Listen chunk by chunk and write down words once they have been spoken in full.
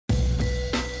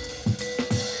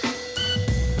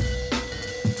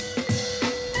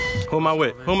Who am I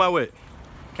with? Who am I with?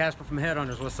 Casper from Head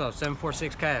Hunters. What's up?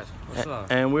 746 Cas. What's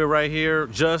up? And we're right here,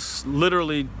 just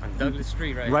literally on Douglas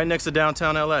Street, right next to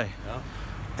downtown LA. Yeah.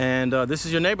 And this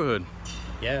is your neighborhood.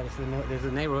 Yeah, there's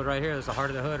a neighborhood right here. There's the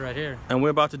heart of the hood right here. And we're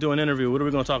about to do an interview. What are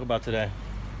we going to talk about today?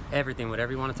 Everything,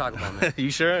 whatever you want to talk about, man.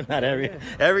 You sure? Not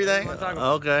everything?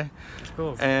 Okay. It's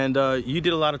cool. And you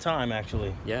did a lot of time,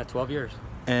 actually. Yeah, 12 years.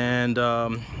 And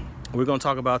we're going to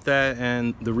talk about that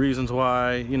and the reasons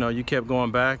why, you know, you kept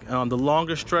going back. The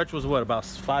longest stretch was what, about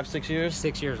 5-6 years?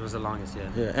 6 years was the longest, yeah.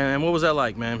 Yeah. And what was that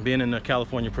like, man, being in a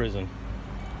California prison?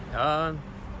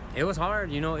 It was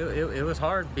hard, you know. It was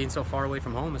hard being so far away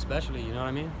from home, especially, you know what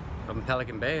I mean? Up in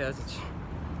Pelican Bay,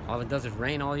 all it does is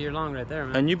rain all year long right there,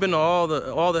 man. And you've been to all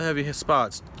the heavy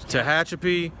spots.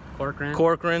 Tehachapi,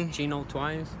 Corcoran, Chino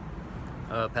twice,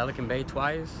 Pelican Bay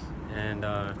twice, and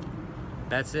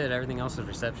that's it. Everything else is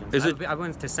reception. I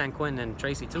went to San Quentin and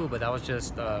Tracy too, but that was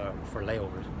just for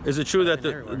layovers. Is it true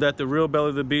that the real belly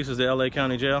of the beast is the LA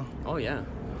County Jail? Oh yeah.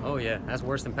 Oh yeah, that's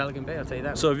worse than Pelican Bay, I'll tell you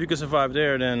that. So if you can survive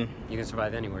there, then you can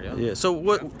survive anywhere, yeah. Yeah. So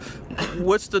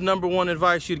what's the #1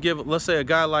 advice you'd give, let's say, a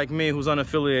guy like me who's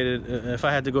unaffiliated, if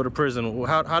I had to go to prison?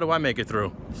 How do I make it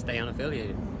through? Stay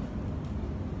unaffiliated,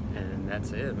 and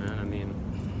that's it, man. I mean,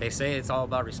 they say it's all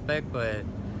about respect, but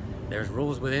there's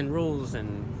rules within rules,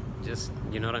 and just,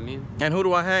 you know what I mean? And who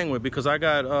do I hang with? Because I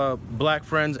got black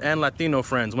friends and Latino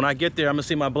friends. When I get there, I'm gonna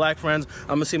see my black friends,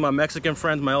 I'm gonna see my Mexican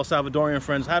friends, my El Salvadorian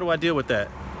friends. How do I deal with that?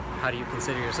 How do you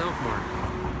consider yourself more?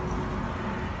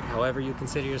 However you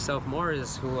consider yourself more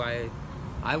is who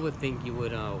I would think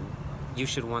you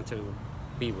should want to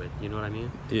be with, you know what I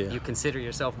mean? Yeah. You consider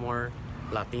yourself more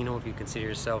Latino, if you consider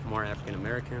yourself more African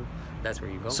American, that's where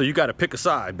you go. So you got to pick a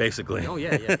side, basically. Oh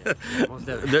yeah. Most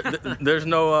definitely. There's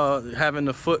no having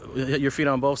your feet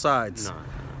on both sides. No.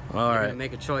 All right. You're gonna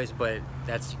make a choice, but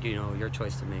that's, you know, your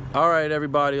choice to make. All right,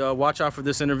 everybody, watch out for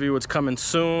this interview. It's coming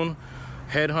soon.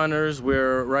 Head Hunters,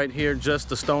 we're right here,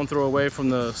 just a stone throw away from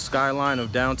the skyline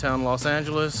of downtown Los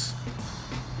Angeles.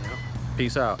 Yep.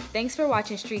 Peace out. Thanks for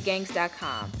watching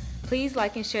StreetGangs.com. Please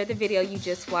like and share the video you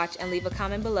just watched and leave a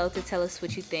comment below to tell us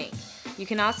what you think. You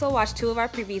can also watch 2 of our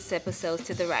previous episodes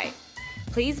to the right.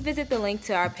 Please visit the link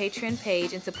to our Patreon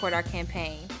page and support our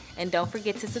campaign. And don't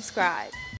forget to subscribe.